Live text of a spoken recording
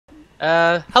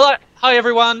Hello, hi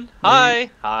everyone. Hi,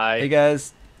 Hey hi.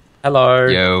 guys. Hello.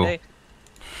 Yo. Hey.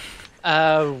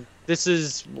 This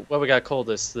is what we gotta call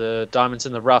this: the Diamonds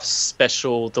in the Rough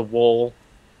special, the wall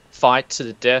fight to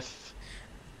the death.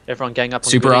 Everyone gang up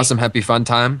on Super Goody. awesome, happy, fun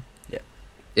time. Yeah.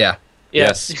 Yeah. Yeah.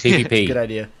 Yes, It's a PvP. good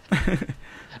idea.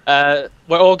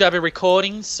 We're all gonna be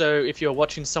recording, so if you're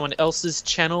watching someone else's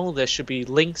channel, there should be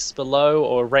links below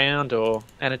or around or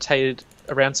annotated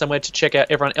around somewhere to check out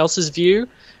everyone else's view,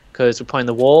 because we're playing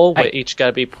the wall. Hey. We're each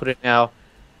gonna be put in our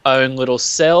own little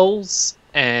cells,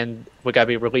 and we're going to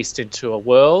be released into a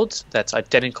world that's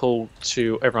identical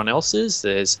to everyone else's.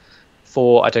 There's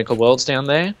 4 identical worlds down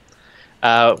there.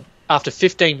 After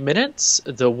 15 minutes,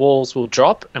 the walls will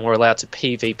drop and we're allowed to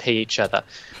PvP each other.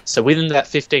 So within that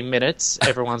 15 minutes,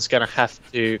 everyone's going to have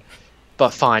to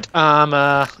find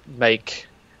armor,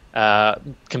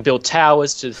 can build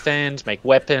towers to defend, make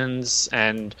weapons,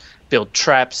 and build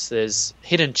traps. There's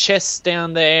hidden chests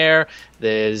down there.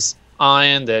 There's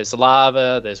iron, there's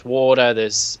lava, there's water,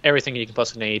 there's everything you can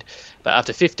possibly need. But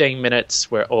after 15 minutes,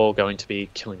 we're all going to be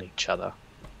killing each other.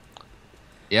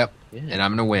 Yep. Yeah. And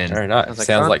I'm gonna win. Very nice. Sounds like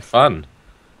Sounds fun. like fun.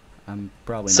 I'm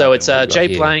probably So not it's gonna Jay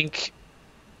here. Blank,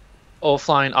 All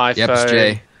Flying iPhone, Yep, it's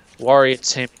Jay. Warrior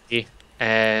Timmy,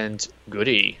 and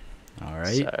Goody. All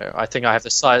right. So I think I have the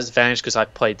size advantage because I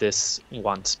played this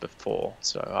once before,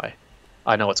 so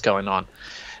I know what's going on.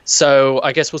 So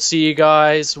I guess we'll see you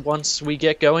guys once we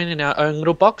get going in our own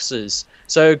little boxes.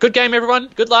 So good game, everyone.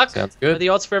 Good luck. Sounds good. May the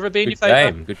odds forever be in your Good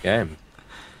favor. game. Good game.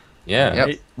 Yeah. Yep.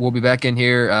 Right. We'll be back in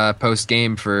here post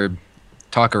game for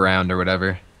talk around or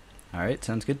whatever. All right.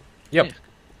 Sounds good. Yep. Yeah.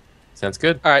 Sounds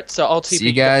good. All right, so I'll TP See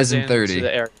you guys in into 30.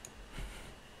 the area.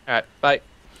 All right, bye.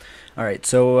 All right.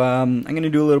 So I'm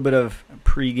gonna do a little bit of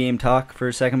pre-game talk for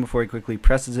a second before he quickly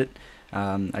presses it.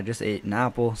 I just ate an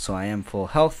apple, so I am full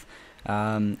health.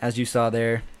 As you saw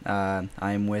there,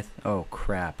 I'm with. Oh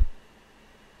crap!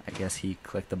 I guess he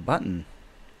clicked the button.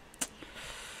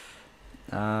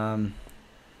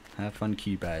 Have fun,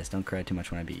 cute guys. Don't cry too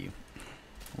much when I beat you,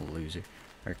 loser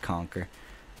or conquer.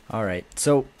 All right,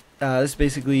 so this is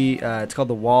basically it's called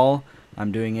the wall.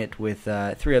 I'm doing it with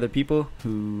 3 other people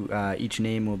who each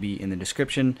name will be in the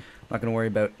description. I'm not going to worry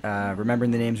about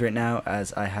remembering the names right now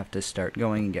as I have to start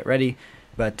going and get ready.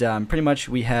 But pretty much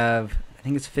we have, I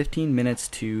think it's 15 minutes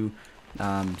to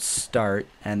start,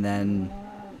 and then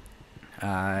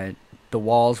the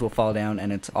walls will fall down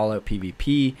and it's all out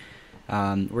PvP.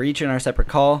 We're each in our separate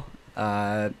call,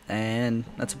 and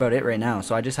that's about it right now.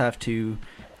 So I just have to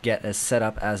get as set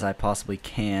up as I possibly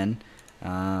can.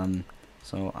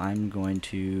 So I'm going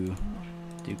to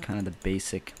do kind of the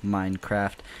basic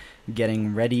Minecraft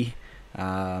getting ready.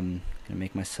 Gonna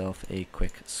make myself a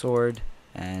quick sword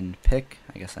and pick.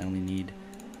 I guess I only need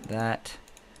that.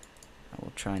 I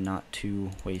will try not to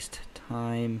waste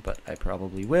time, but I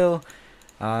probably will.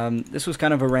 This was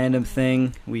kind of a random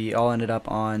thing. We all ended up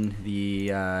on the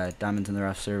Diamonds in the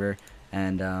Rough server,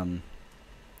 and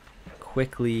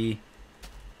quickly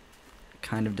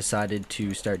kind of decided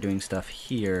to start doing stuff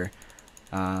here.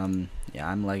 Yeah,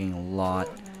 I'm lagging a lot.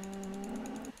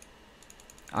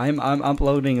 I'm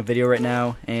uploading a video right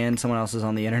now, and someone else is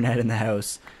on the internet in the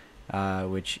house,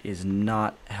 which is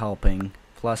not helping.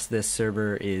 Plus, this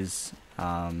server is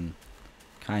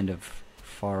kind of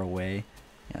far away.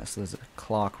 Yeah, so there's a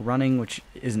clock running, which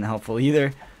isn't helpful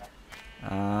either.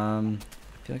 I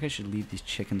feel like I should leave these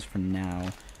chickens for now,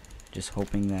 just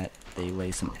hoping that they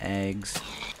lay some eggs.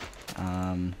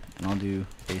 And I'll do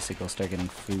basic. I'll start getting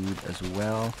food as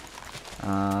well.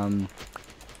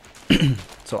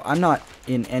 So I'm not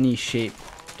in any shape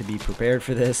to be prepared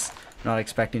for this. I'm not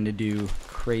expecting to do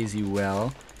crazy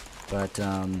well, but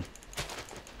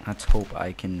let's hope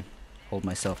I can hold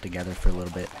myself together for a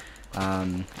little bit.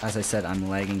 As I said, I'm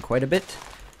lagging quite a bit,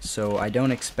 so I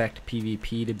don't expect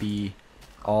PvP to be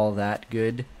all that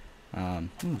good. Ooh,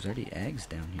 there's already eggs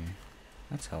down here.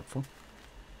 That's helpful.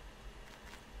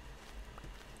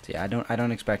 So yeah, I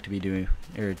don't expect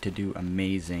to do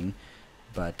amazing,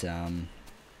 but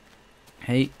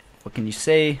hey, what can you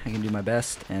say? I can do my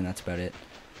best, and that's about it.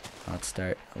 Let's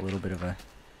start a little bit of a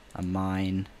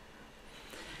mine.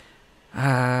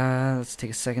 Let's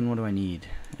take a second. What do I need?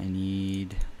 I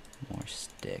need more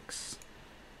sticks.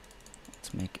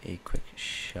 Let's make a quick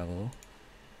shovel,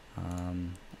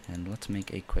 and let's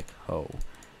make a quick hoe,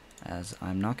 as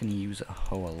I'm not going to use a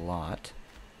hoe a lot,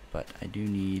 but I do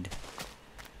need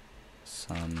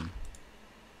some.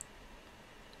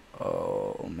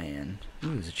 Oh man,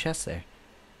 ooh, there's a chest there.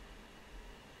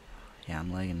 Yeah,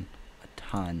 I'm lagging a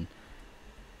ton,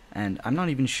 and I'm not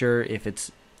even sure if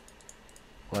it's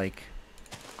like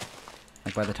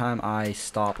by the time I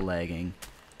stop lagging,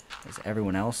 Is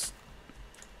everyone else?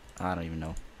 I don't even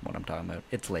know what I'm talking about.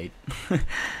 It's late.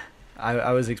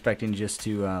 I was expecting just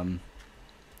to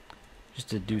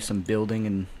do some building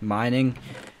and mining,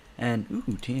 and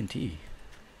ooh, TNT.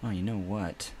 Oh, you know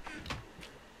what?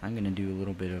 I'm gonna do a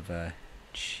little bit of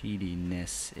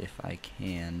cheatiness if I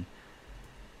can.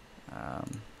 I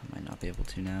might not be able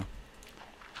to now.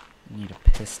 I need a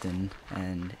piston,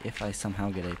 and if I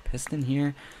somehow get a piston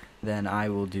here, then I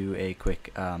will do a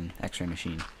quick X-ray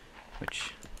machine,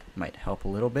 which might help a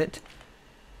little bit.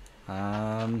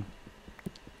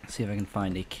 See if I can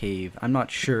find a cave. I'm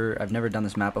not sure. I've never done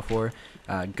this map before.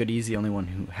 Goodey's the only one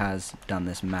who has done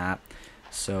this map,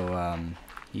 so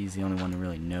he's the only one who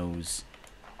really knows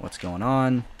what's going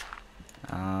on.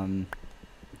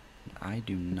 I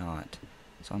do not,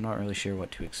 so I'm not really sure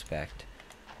what to expect.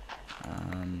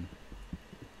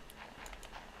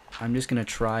 I'm just gonna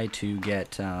try to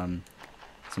get some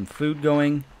food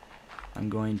going. I'm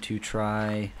going to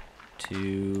try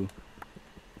to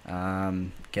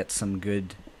get some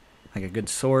good, like a good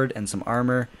sword and some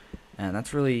armor, and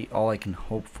that's really all I can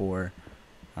hope for.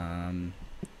 There's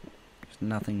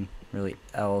nothing really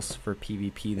else for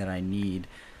PvP that I need.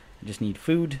 I just need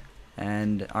food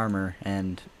and armor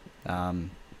and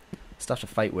stuff to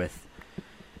fight with.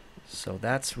 So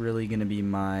that's really going to be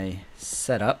my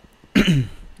setup.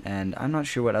 And I'm not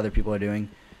sure what other people are doing.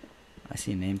 I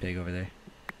see a name pig over there.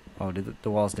 Oh, did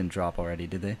the walls didn't drop already,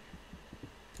 did they?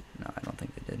 No, I don't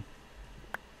think they did.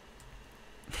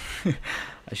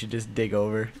 I should just dig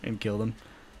over and kill them.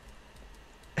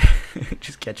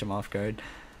 Just catch them off guard.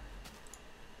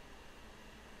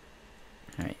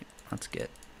 Alright, let's get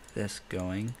this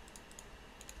going.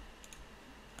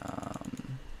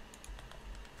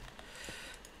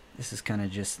 This is kind of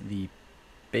just the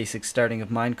basic starting of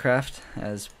Minecraft,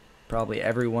 as probably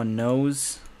everyone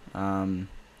knows. There's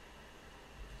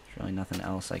really nothing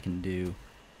else I can do.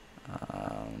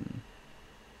 I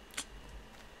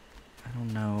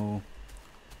don't know.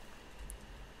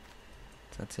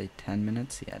 Does that say 10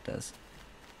 minutes? Yeah, it does.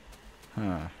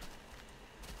 Huh.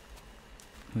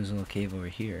 There's a little cave over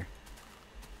here.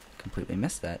 Completely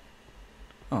missed that.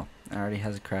 Oh, it already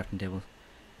has a crafting table.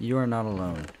 You are not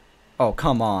alone. Oh,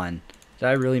 come on. Did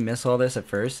I really miss all this at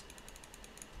first?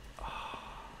 Oh,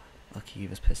 look, he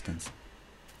gave us pistons.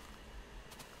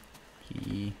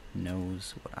 He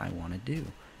knows what I want to do.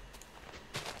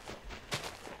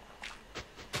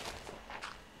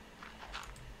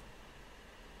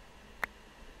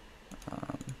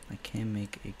 I can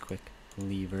make a quick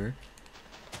lever.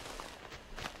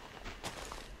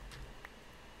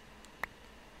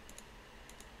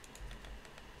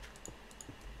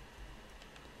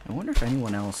 I wonder if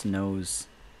anyone else knows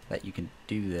that you can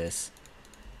do this.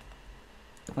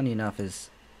 Funny enough is,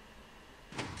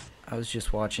 I was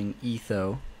just watching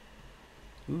Etho.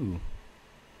 Ooh.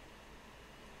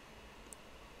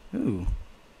 Ooh.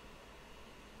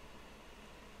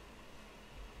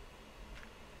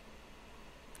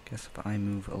 Guess if I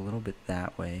move a little bit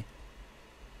that way,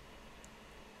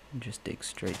 and just dig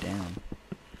straight down.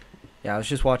 Yeah, I was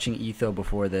just watching Etho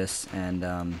before this, and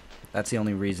that's the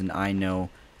only reason I know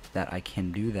that I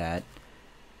can do that.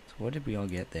 So what did we all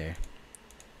get there?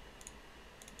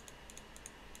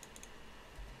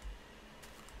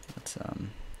 Let's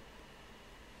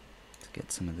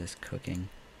get some of this cooking.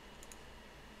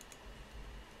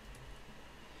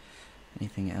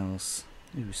 Anything else?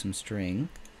 Ooh, some string.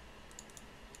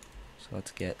 So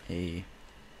let's get a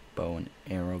bow and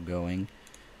arrow going.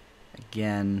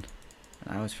 Again,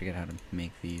 I always forget how to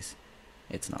make these.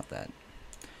 It's not that.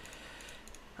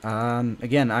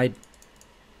 Again,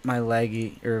 my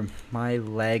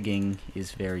lagging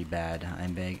is very bad.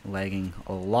 I'm lagging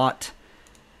a lot,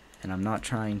 and I'm not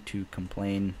trying to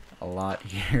complain a lot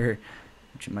here,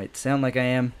 which it might sound like I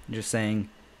am. I'm just saying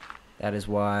that is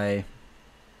why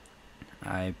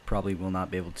I probably will not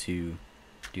be able to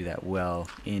do that well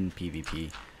in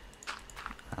PvP.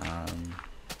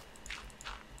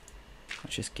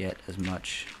 Let's just get as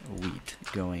much wheat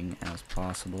going as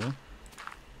possible.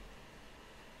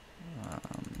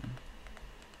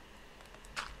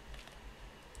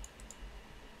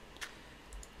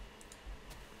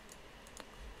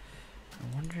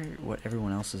 I wonder what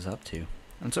everyone else is up to.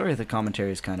 I'm sorry if the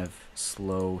commentary is kind of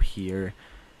slow here.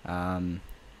 I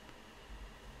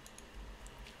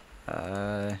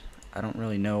don't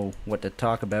really know what to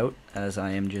talk about, as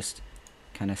I am just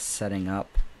kind of setting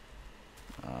up.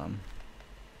 I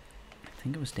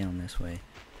think it was down this way.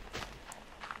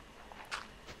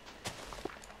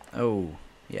 Oh,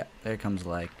 yeah, there comes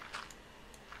lag.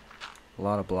 A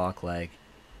lot of block lag.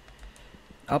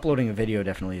 Uploading a video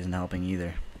definitely isn't helping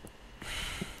either.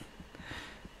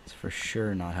 It's for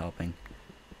sure not helping.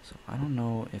 So I don't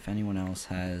know if anyone else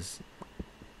has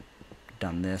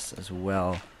done this as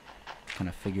well. Kind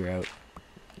of figure out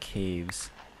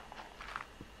caves.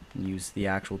 And use the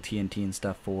actual TNT and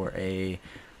stuff for a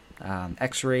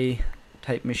X-ray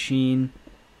type machine.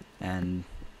 And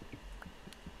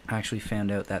I actually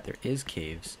found out that there is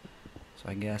caves. So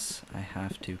I guess I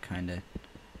have to kind of...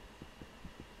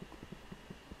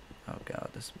 Oh god,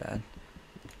 this is bad.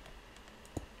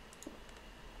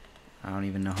 I don't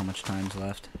even know how much time's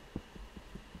left.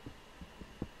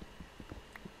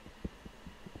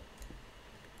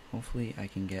 Hopefully I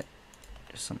can get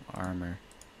just some armor.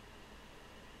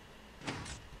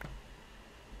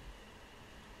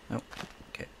 Oh,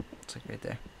 okay. It's like right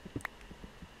there.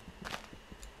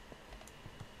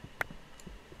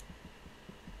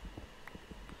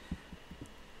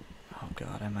 Oh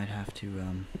god, I might have to,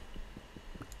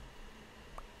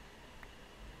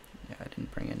 yeah, I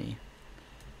didn't bring any.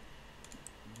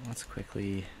 Let's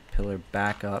quickly pillar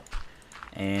back up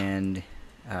and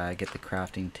get the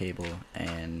crafting table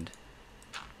and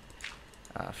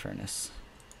furnace.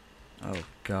 Oh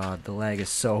god, the lag is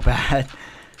so bad.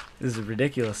 This is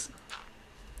ridiculous.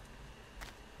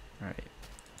 Alright,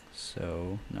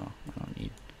 so no, I don't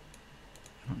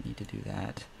need to do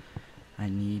that. I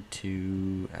need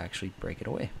to actually break it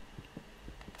away.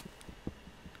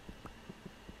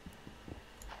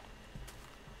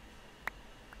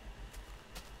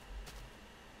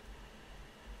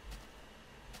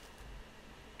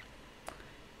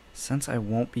 Since I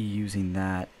won't be using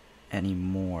that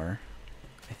anymore,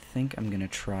 I think I'm gonna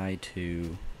try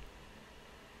to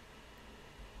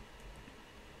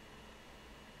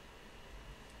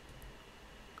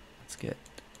let's get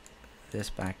this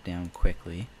back down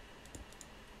quickly.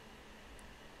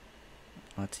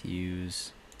 Let's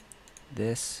use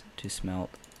this to smelt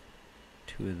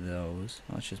 2 of those.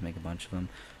 Let's just make a bunch of them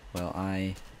while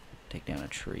I take down a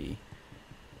tree.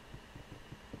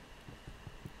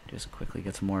 Just quickly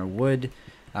get some more wood.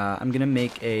 I'm gonna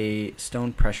make a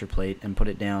stone pressure plate and put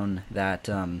it down that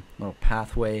little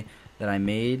pathway that I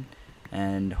made,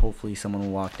 and hopefully someone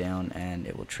will walk down and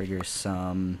it will trigger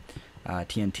some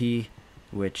TNT,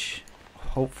 which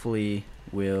hopefully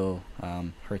will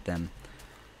hurt them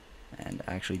and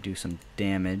actually do some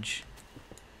damage.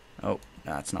 Oh,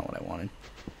 that's not what I wanted.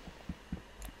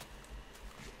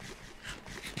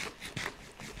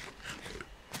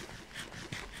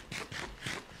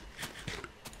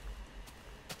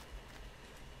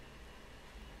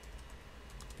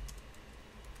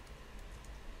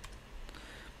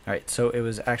 Alright, so it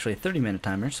was actually a 30-minute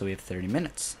timer, so we have 30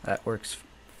 minutes. That works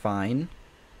fine.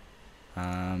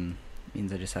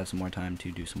 Means I just have some more time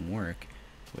to do some work,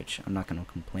 which I'm not going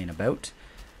to complain about.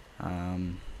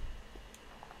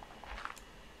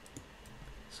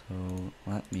 So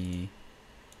let me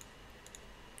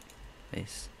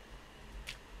place.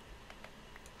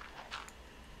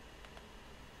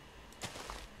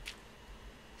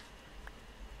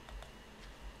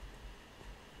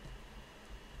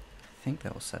 I think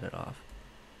that will set it off.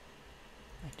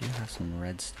 I do have some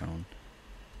redstone.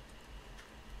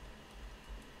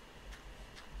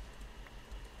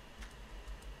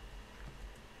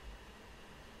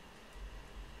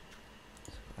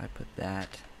 So if I put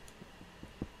that,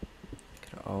 I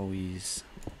could always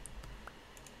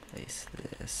place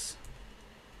this.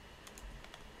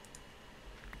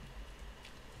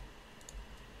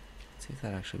 Let's see if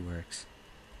that actually works.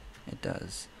 It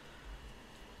does.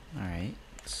 Alright.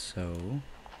 So,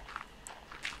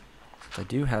 since I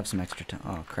do have some extra time,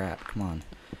 oh crap, come on.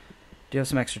 Do have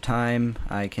some extra time,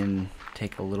 I can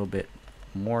take a little bit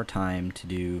more time to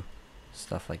do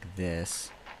stuff like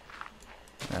this.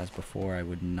 Whereas before I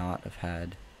would not have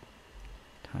had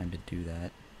time to do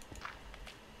that.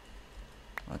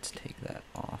 Let's take that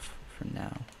off for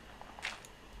now.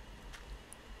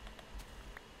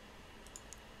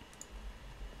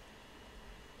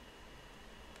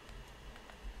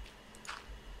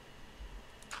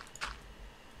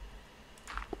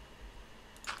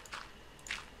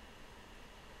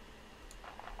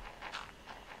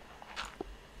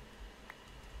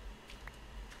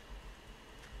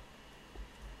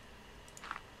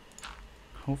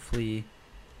 Hopefully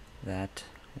that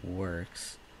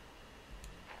works.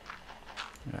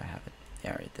 Where do I have it?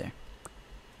 Yeah, right there.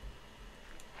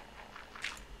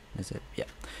 Is it? Yeah.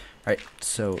 Alright,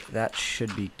 so that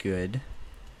should be good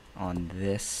on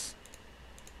this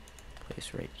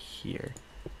place right here.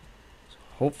 So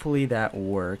hopefully that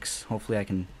works. Hopefully I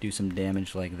can do some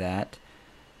damage like that.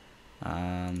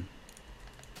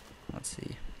 Let's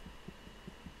see.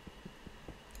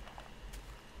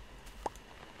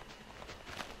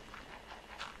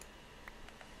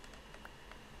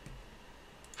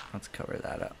 let's cover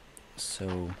that up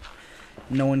so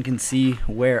no one can see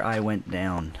where I went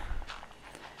down.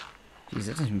 Jeez,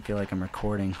 it doesn't even feel like I'm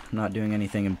recording. I'm not doing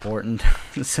anything important,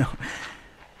 so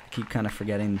I keep kind of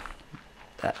forgetting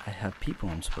that I have people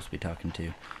I'm supposed to be talking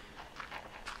to.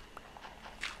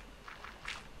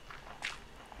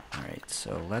 Alright,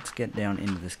 so let's get down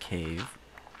into this cave.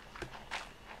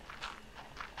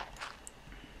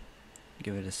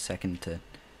 Give it a second to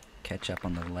catch up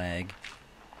on the lag.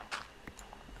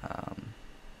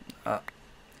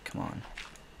 Come on.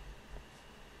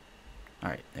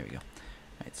 Alright, there we go.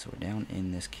 Alright, so we're down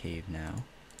in this cave now.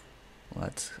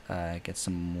 Let's get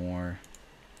some more.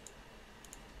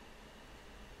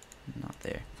 Not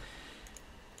there.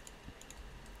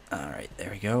 Alright,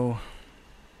 there we go.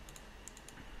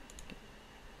 Get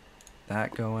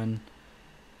that going.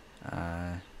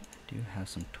 I do have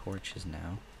some torches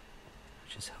now,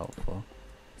 which is helpful.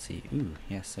 Let's see. Ooh,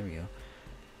 yes, there we go.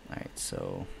 Alright,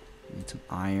 so need some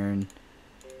iron.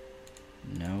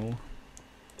 No.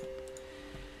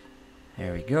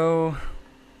 There we go.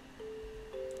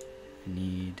 I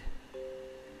need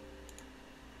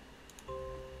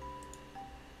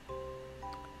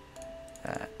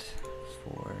that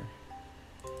for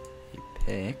a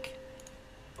pick.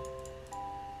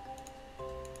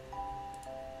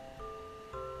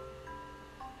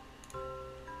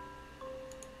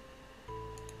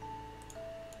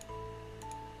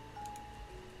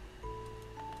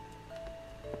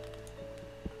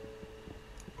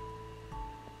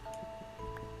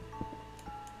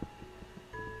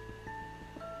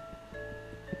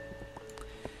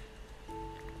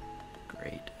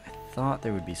 Thought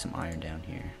there would be some iron down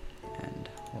here, and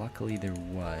luckily there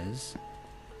was.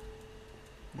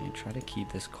 I'm gonna try to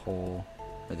keep this coal,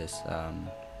 or this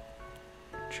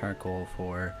charcoal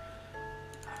for.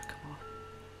 Oh, come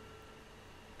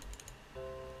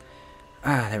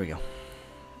on. There we go.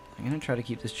 I'm gonna try to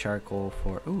keep this charcoal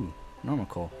for. Ooh, normal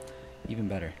coal, even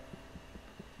better.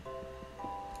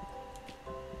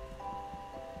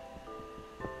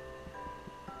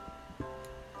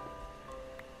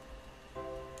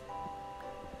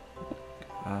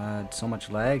 So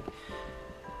much lag.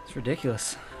 It's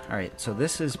ridiculous. Alright, so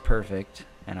this is perfect,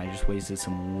 and I just wasted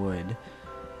some wood,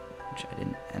 which I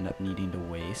didn't end up needing to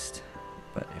waste.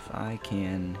 But if I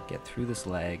can get through this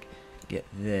lag, get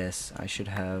this, I should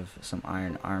have some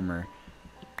iron armor.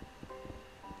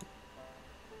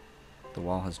 The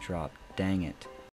wall has dropped. Dang it.